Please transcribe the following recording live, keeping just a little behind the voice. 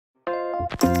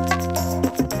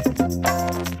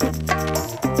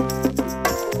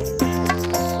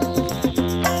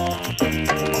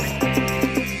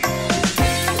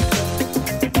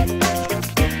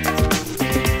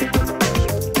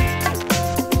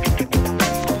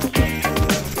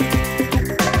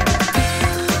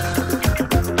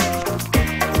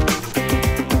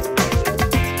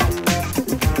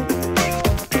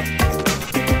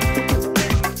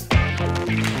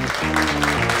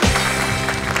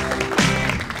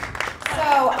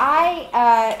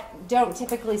Don't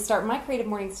typically start my creative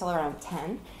mornings till around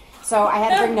 10. So I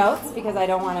had to bring notes because I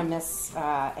don't want to miss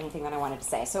anything that I wanted to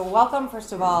say. So welcome,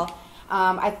 first of all.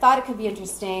 I thought it could be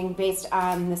interesting based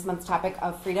on this month's topic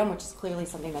of freedom, which is clearly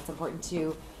something that's important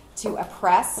to a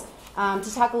press,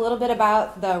 to talk a little bit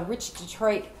about the rich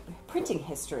Detroit printing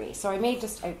history. So I made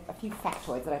just a few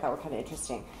factoids that I thought were kind of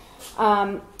interesting.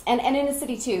 And in a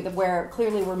city, too, where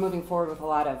clearly we're moving forward with a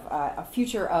lot of a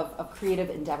future of creative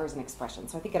endeavors and expression.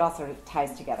 So I think it all sort of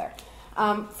ties together.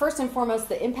 First and foremost,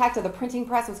 the impact of the printing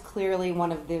press was clearly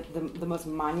one of the most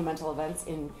monumental events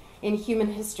in human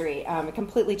history. It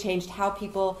completely changed how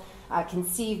people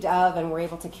conceived of and were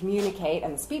able to communicate,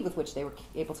 and the speed with which they were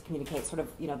able to communicate sort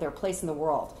of their place in the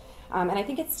world. And I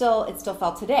think it's still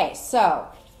felt today. So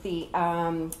the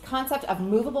concept of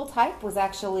movable type was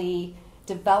actually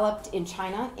developed in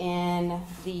China in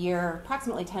the year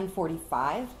approximately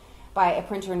 1045 by a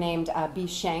printer named Bi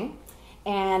Sheng.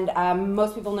 And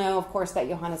most people know, of course, that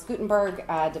Johannes Gutenberg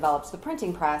developed the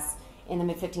printing press in the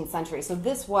mid-15th century. So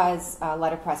this was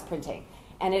letterpress printing.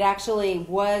 And it actually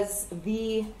was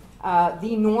the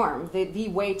norm, the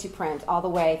way to print all the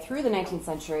way through the 19th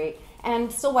century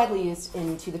and still widely used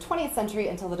into the 20th century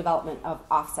until the development of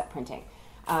offset printing,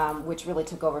 which really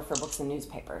took over for books and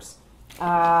newspapers.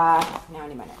 Now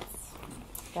any minutes.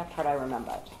 That part I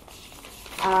remembered.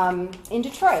 In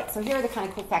Detroit, so here are the kind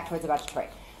of cool factoids about Detroit.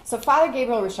 So Father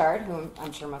Gabriel Richard, whom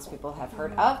I'm sure most people have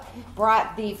heard of,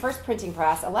 brought the first printing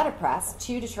press, a letterpress,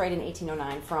 to Detroit in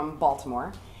 1809 from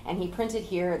Baltimore. And he printed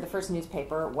here the first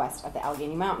newspaper west of the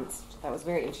Allegheny Mountains. That was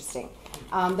very interesting.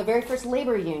 The very first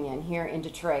labor union here in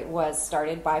Detroit was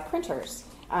started by printers.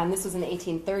 And this was in the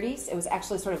 1830s. It was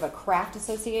actually sort of a craft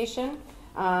association.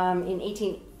 In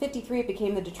 1853, it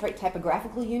became the Detroit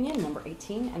Typographical Union, number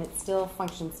 18, and it still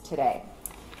functions today.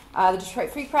 The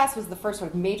Detroit Free Press was the first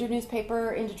sort of major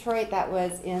newspaper in Detroit. That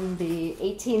was in the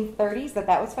 1830s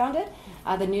that was founded.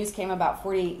 The News came about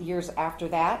 40 years after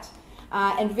that.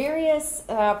 And various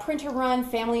printer-run,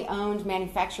 family-owned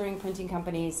manufacturing printing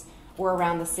companies were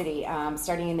around the city,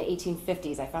 starting in the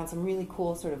 1850s. I found some really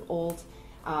cool sort of old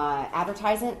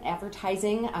advertising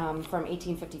from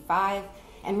 1855.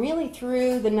 And really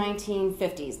through the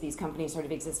 1950s, these companies sort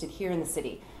of existed here in the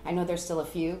city. I know there's still a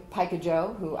few. Pica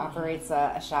Joe, who operates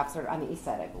a shop sort of on the east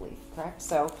side, I believe, correct?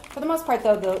 So for the most part,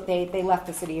 though, they left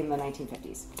the city in the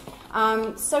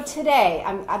 1950s. So today,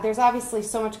 there's obviously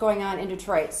so much going on in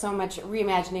Detroit, so much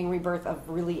reimagining, rebirth of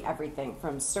really everything,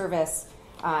 from service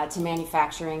to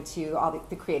manufacturing to all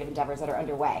the creative endeavors that are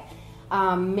underway.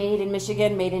 Made in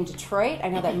Michigan, made in Detroit. I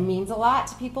know that means a lot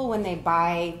to people when they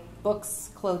buy books,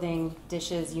 clothing,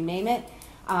 dishes, you name it.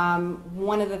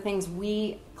 One of the things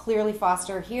we clearly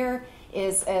foster here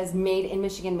is as made in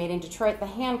Michigan, made in Detroit, the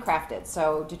handcrafted.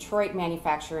 So Detroit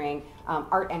manufacturing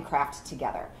art and craft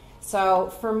together.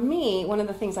 So for me, one of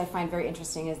the things I find very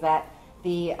interesting is that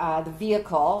the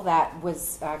vehicle that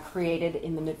was created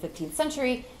in the mid-15th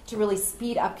century to really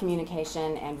speed up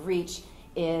communication and reach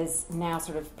is now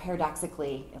sort of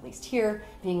paradoxically, at least here,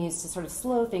 being used to sort of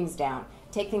slow things down,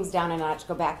 take things down a notch,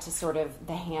 go back to sort of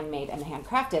the handmade and the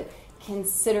handcrafted,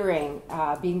 considering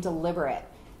being deliberate,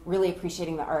 really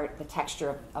appreciating the art, the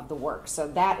texture of the work. So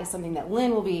that is something that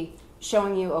Lynne will be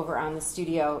showing you over on the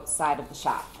studio side of the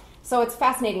shop. So it's a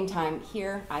fascinating time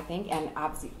here, I think, and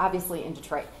obviously in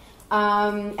Detroit.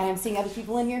 And I'm seeing other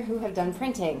people in here who have done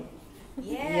printing.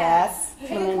 Yes,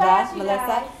 Melinda,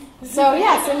 Melissa. So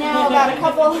so now about a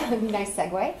couple, nice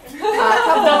segue,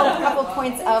 a couple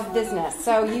points of business.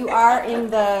 So you are in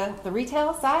the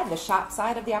retail side, the shop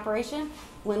side of the operation.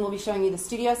 Lynne will be showing you the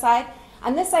studio side.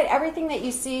 On this side, everything that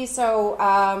you see, so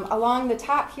along the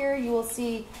top here, you will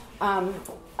see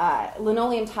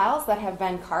linoleum tiles that have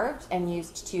been carved and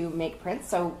used to make prints.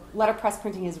 So letterpress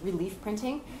printing is relief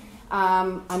printing.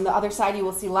 On the other side, you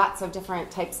will see lots of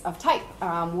different types of type,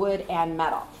 wood and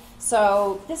metal.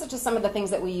 So this is just some of the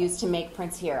things that we use to make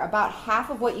prints here. About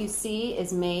half of what you see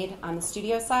is made on the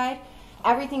studio side.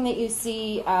 Everything that you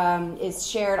see is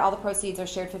shared, all the proceeds are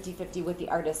shared 50-50 with the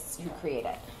artists who create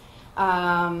it.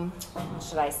 What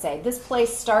should I say? This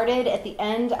place started at the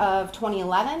end of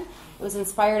 2011. It was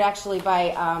inspired actually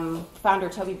by founder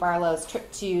Toby Barlow's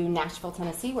trip to Nashville,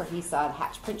 Tennessee, where he saw the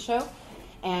Hatch print show,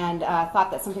 and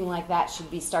thought that something like that should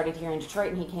be started here in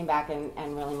Detroit, and he came back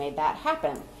and really made that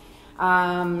happen.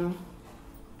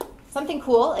 Something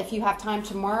cool, if you have time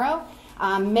tomorrow,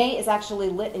 May is actually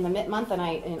lit in the Mint month, and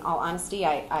in all honesty,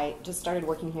 I just started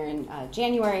working here in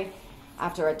January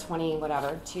after a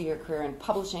 2-year career in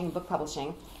publishing, book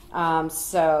publishing.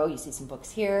 So you see some books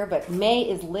here, but May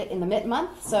is lit in the Mint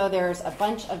month, so there's a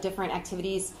bunch of different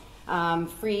activities,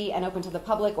 free and open to the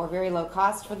public or very low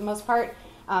cost for the most part,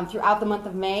 throughout the month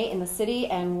of May in the city,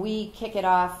 and we kick it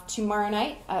off tomorrow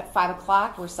night at 5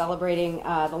 o'clock. We're celebrating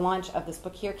the launch of this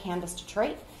book here, Canvas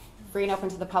Detroit. Free and open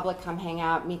to the public. Come hang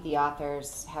out, meet the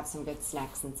authors, have some good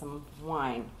snacks and some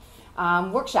wine.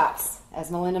 Workshops,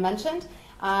 as Melinda mentioned.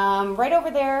 Right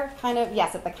over there,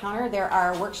 yes, at the counter, there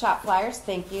are workshop flyers.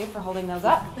 Thank you for holding those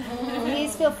up.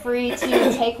 Please feel free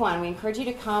to take one. We encourage you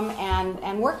to come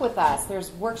and work with us.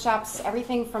 There's workshops,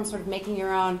 everything from sort of making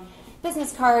your own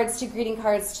business cards to greeting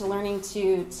cards to learning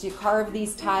to carve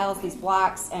these tiles, these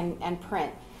blocks, and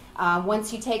print.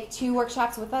 Once you take 2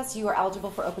 workshops with us, you are eligible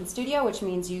for Open Studio, which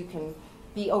means you can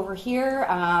be over here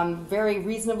very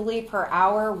reasonably per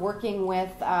hour working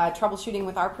with, troubleshooting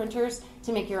with our printers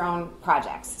to make your own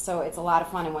projects. So it's a lot of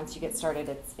fun, and once you get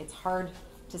started, it's hard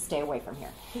to stay away from here.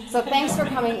 So thanks for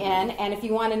coming in, and if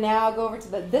you want to now go over to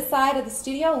this side of the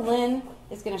studio, Lynn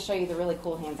is going to show you the really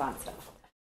cool hands-on stuff.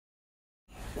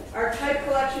 Our type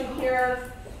collection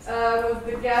here,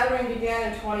 the gathering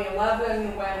began in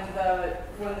 2011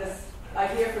 when this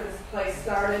idea for this place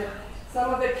started.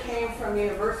 Some of it came from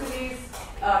universities.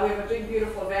 We have a big,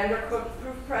 beautiful Vandercook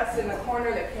proof press in the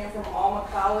corner that came from Alma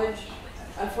College.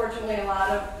 Unfortunately, a lot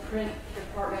of print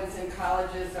departments in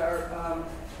colleges are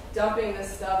dumping this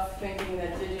stuff, thinking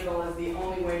that digital is the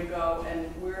only way to go,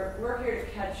 and we're here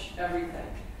to catch everything.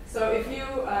 So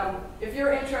if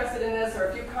you're interested in this, or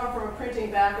if you come from a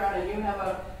printing background and you have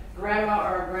a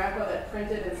grandma or a grandpa that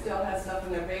printed and still has stuff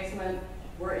in their basement,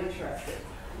 we're interested.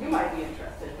 You might be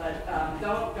interested, but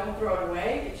don't throw it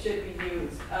away. It should be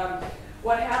used.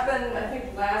 What happened, I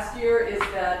think, last year is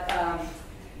that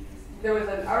there was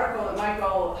an article that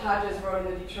Michael Hodges wrote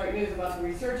in the Detroit News about the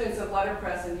resurgence of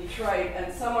letterpress in Detroit,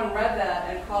 and someone read that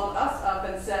and called us up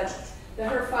and said that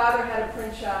her father had a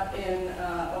print shop in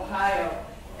Ohio,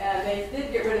 and they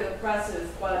did get rid of the presses,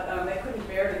 but they couldn't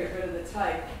bear to get rid of the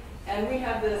type. And we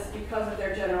have this, because of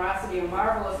their generosity, a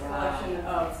marvelous collection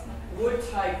of wood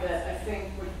type that I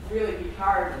think would really be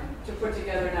hard to put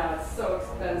together now. It's so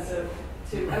expensive.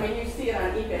 You see it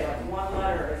on eBay, like one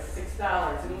letter is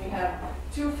 $6, and we have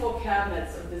 2 full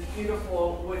cabinets of this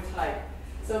beautiful wood type.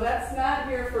 So that's not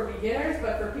here for beginners,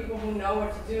 but for people who know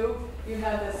what to do, you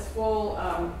have this full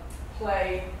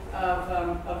play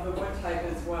of the wood type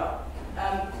as well.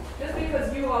 Just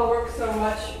because you all work so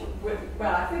much with,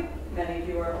 well, I think many of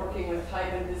you are working with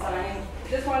type and designing,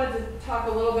 just wanted to talk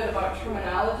a little bit about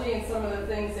terminology and some of the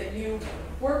things that you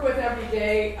work with every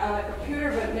day on the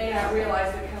computer but may not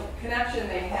realize the connection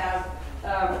they have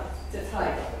to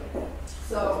type.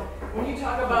 So when you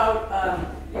talk about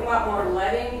you want more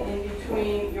leading in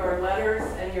between your letters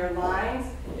and your lines,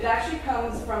 it actually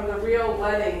comes from the real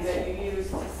leading that you use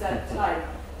to set type.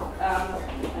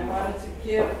 I wanted to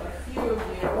give a few of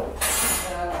you,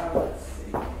 let's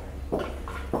see,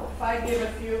 if I give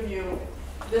a few of you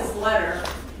this letter,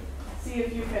 see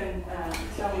if you can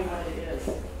tell me what it is.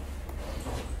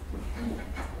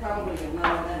 Probably you'll know,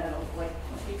 and then it'll like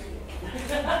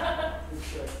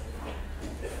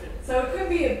So it could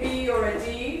be a B or a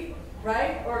D,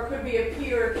 right? Or it could be a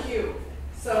P or a Q.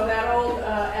 So that old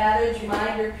adage,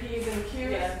 mind your P's and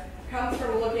Q's, comes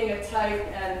from looking at type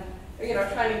and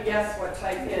trying to guess what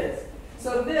type is.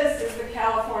 So this is the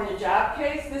California job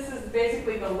case. This is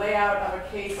basically the layout of a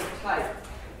case of type.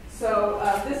 So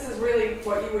this is really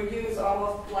what you would use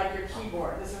almost like your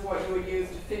keyboard. This is what you would use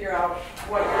to figure out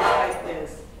what your type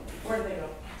is. Where did they go?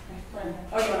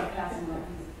 Oh, you want to pass them around?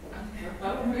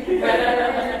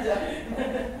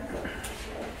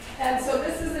 And so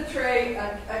this is a tray,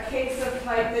 a case of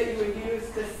type that you would use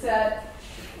to set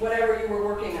whatever you were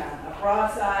working on, a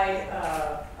broadside,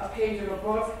 a page of a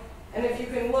book. And if you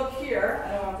can look here,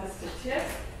 I don't want this to tip,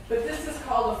 but this is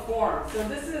called a form. So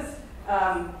this is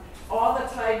all the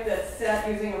type that's set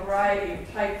using a variety of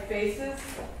typefaces.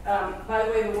 By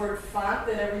the way, the word font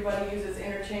that everybody uses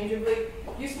interchangeably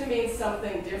used to mean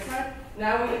something different.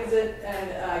 Now we use it,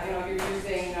 and you're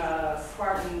using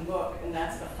Spartan Book, and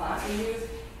that's the font you use.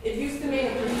 It used to mean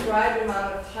a prescribed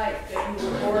amount of type that you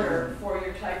would order for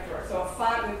your type drawer. So a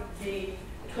font would be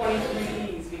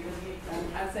 23 E's because you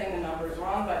I'm saying the number is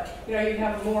wrong, but you know, you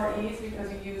have more ease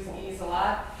because you use ease a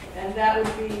lot, and that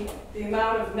would be the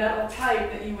amount of metal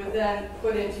type that you would then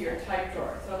put into your type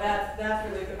drawer. So that's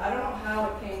really good. I don't know how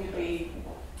it came to be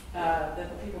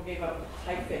that people gave up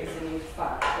typeface and used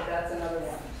font, but that's another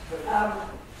one.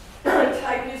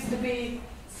 Type used to be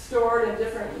stored in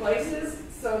different places,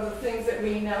 so the things that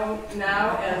we know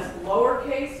now as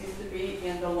lowercase used to be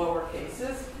in the lower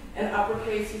cases, and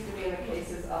uppercase used to be in the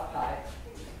cases up high.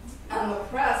 On the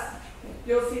press,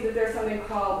 you'll see that there's something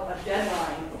called a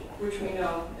deadline, which we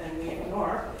know and we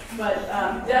ignore, but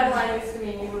deadline used to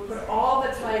mean you would put all the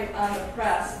type on the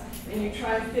press, and you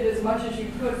try and fit as much as you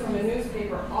could from a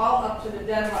newspaper all up to the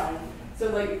deadline, so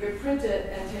that you could print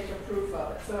it and take a proof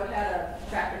of it. So it had a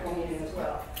practical meaning as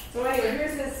well. So anyway,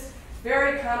 here's this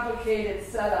very complicated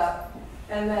setup,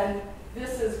 and then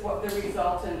this is what the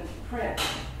resultant print.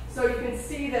 So you can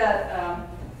see that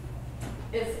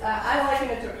I liken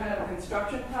it to kind of a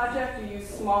construction project. You use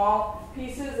small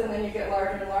pieces, and then you get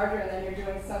larger and larger, and then you're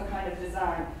doing some kind of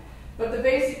design. But the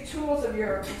basic tools of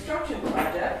your construction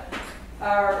project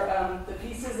are the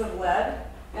pieces of lead,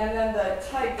 and then the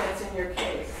type that's in your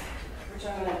case, which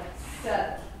I'm going to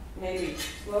set maybe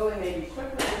slowly, maybe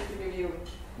quickly, just to give you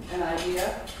an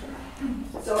idea.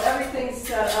 So everything's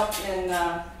set up in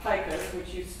picas,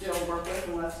 which you still work with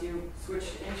unless you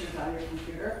switch to inches on your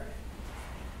computer.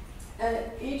 And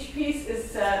each piece is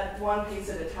set one piece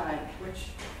at a time, which,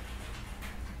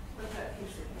 what's that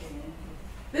piece of paper?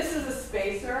 This is a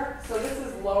spacer, so this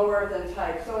is lower than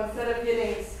type. So instead of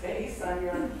hitting space on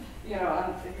your, you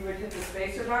would hit the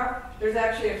spacer bar, there's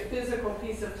actually a physical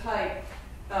piece of type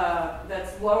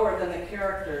that's lower than the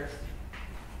characters.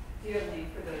 Do you have a name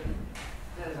for the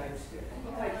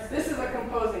stick? This is a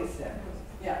composing stick.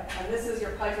 Yeah, and this is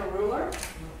your pica ruler.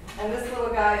 And this little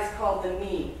guy is called the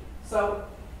knee. So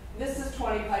this is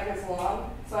 20 picas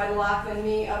long. So I lock the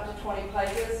knee up to 20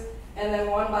 picas, and then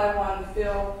one by one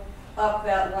fill up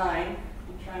that line.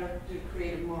 I'm trying to do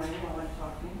creative morning while I'm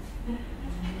talking.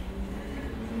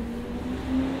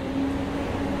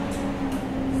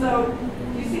 So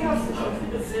you see how slow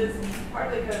this is?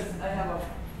 Partly because I have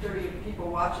 30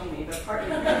 people watching me, but partly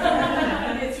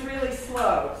because it's really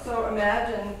slow. So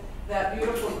imagine that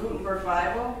beautiful Gutenberg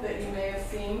Bible that you may have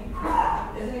seen.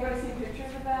 Has anybody seen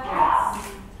pictures of that?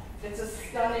 Yes. It's a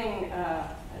stunning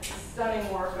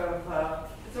work of,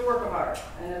 it's a work of art,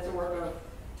 and it's a work of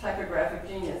typographic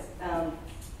genius.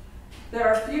 There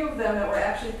are a few of them that were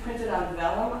actually printed on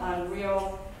vellum, on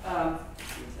real,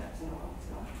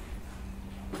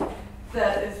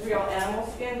 that is real animal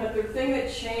skin, but the thing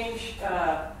that changed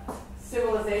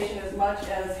civilization as much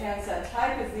as handset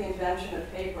type is the invention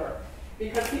of paper.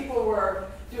 Because people were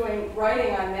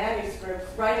writing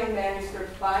manuscripts by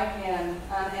hand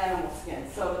on animal skin.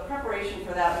 So the preparation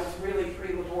for that was really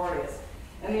pretty laborious.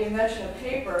 And the invention of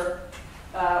paper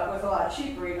was a lot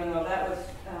cheaper, even though that was,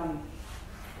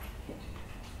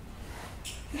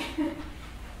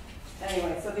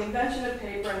 anyway, so the invention of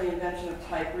paper and the invention of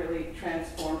type really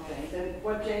transformed things. And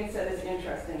what Jane said is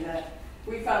interesting, that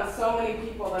we found so many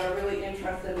people that are really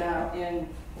interested now in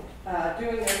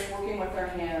doing this, working with their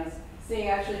hands, seeing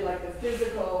actually like the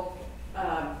physical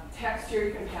texture,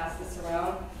 you can pass this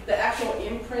around, the actual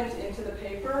imprint into the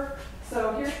paper.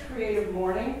 So here's Creative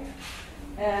Morning,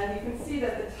 and you can see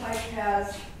that the type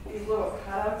has these little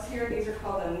cutouts here. These are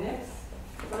called a nix.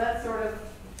 So that sort of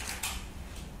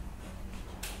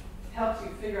helps you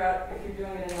figure out if you're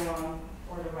doing it in the wrong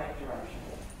or the right direction.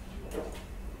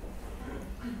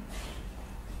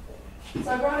 So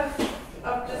I brought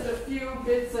up just a few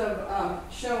bits of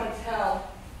show and tell.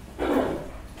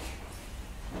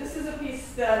 This is a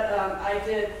piece that I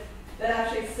did that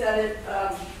actually said it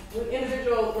with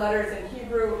individual letters in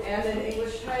Hebrew and in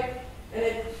English type, and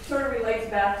it sort of relates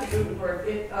back to Gutenberg.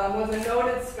 It was a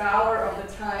noted scholar of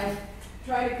the time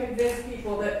trying to convince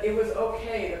people that it was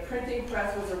okay, the printing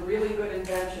press was a really good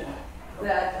invention,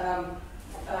 that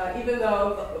even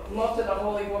though most of the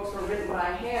holy books were written by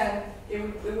hand, it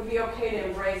would be okay to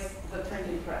embrace the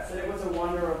printing press, that it was a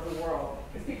wonder of the world,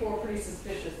 because people were pretty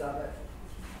suspicious of it.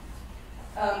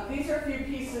 These are a few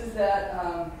pieces that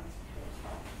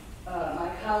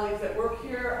my colleagues that work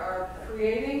here are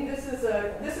creating. This is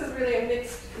really a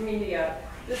mixed media.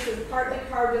 This is partly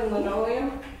carbon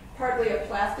linoleum, partly a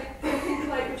plastic printing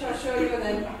type, which I'll show you, and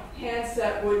then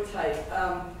hand-set wood type.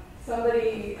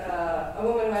 Somebody, a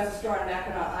woman who has a store on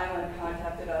Mackinac Island,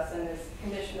 contacted us and has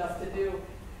commissioned us to do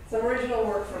some original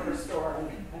work for her store. And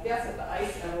I guess if the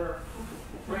ice ever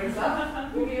breaks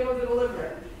up, we'll be able to deliver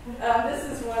it. This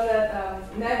is one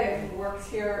that Megan, who works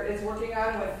here, is working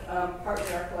on with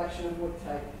partly our collection of wood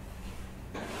type.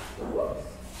 Whoops.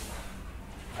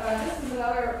 This is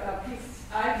another piece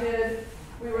I did.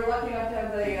 We were lucky enough to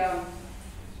have the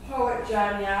poet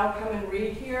John Yao come and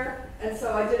read here, and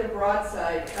so I did a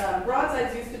broadside.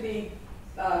 Broadsides used to be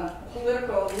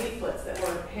political leaflets that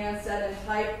were hand-set in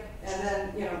type and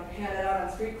then handed out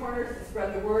on street corners to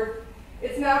spread the word.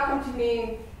 It's now come to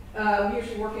mean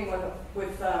usually working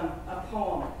with a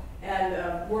poem and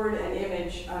a word and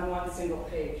image on one single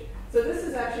page. So this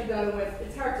is actually done with,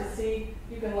 it's hard to see,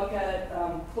 you can look at it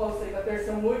closely, but there's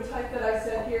some wood type that I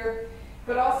set here,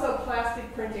 but also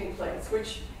plastic printing plates,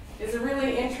 which is a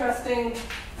really interesting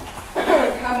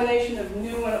combination of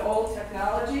new and old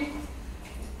technology.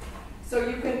 So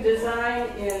you can design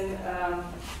in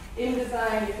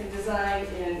InDesign, you can design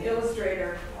in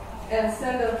Illustrator, and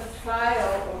send a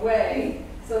file away.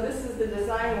 So this is the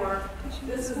design work,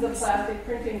 this is the plastic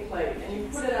printing plate, and you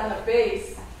put it on a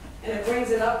base, and it brings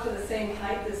it up to the same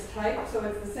height as type, so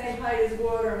it's the same height as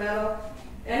wood or metal.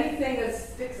 Anything that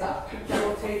sticks up that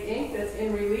will take ink that's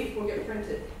in relief will get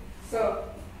printed. So,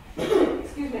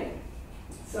 excuse me.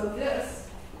 So this,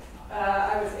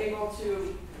 I was able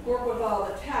to work with all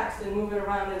the text and move it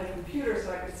around in the computer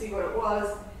so I could see what it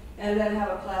was, and then have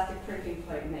a plastic printing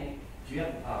plate made. Do you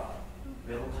have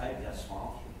real type that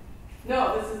small?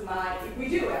 No, this is my, we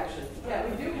do actually. Yeah,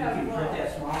 we do have. You can print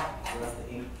that small without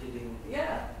the ink getting.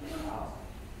 Yeah. Wow.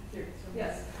 Here,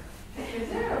 yes.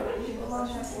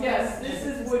 Yes, this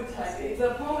is wood type.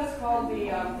 The poem is called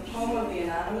the Poem of the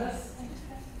Anonymous.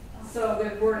 So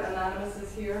the word anonymous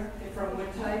is here from wood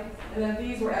type. And then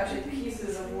these were actually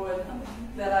pieces of wood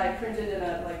that I printed in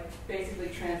a basically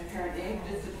transparent ink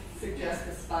just to suggest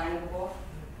the spine of the book.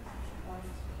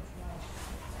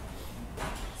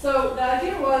 So the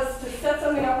idea was to set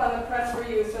something up on the press for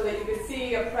you so that you could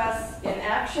see a press in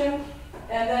action,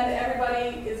 and then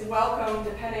everybody is welcome,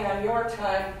 depending on your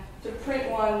time, to print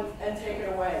one and take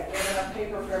it away. We have enough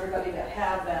paper for everybody to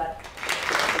have that.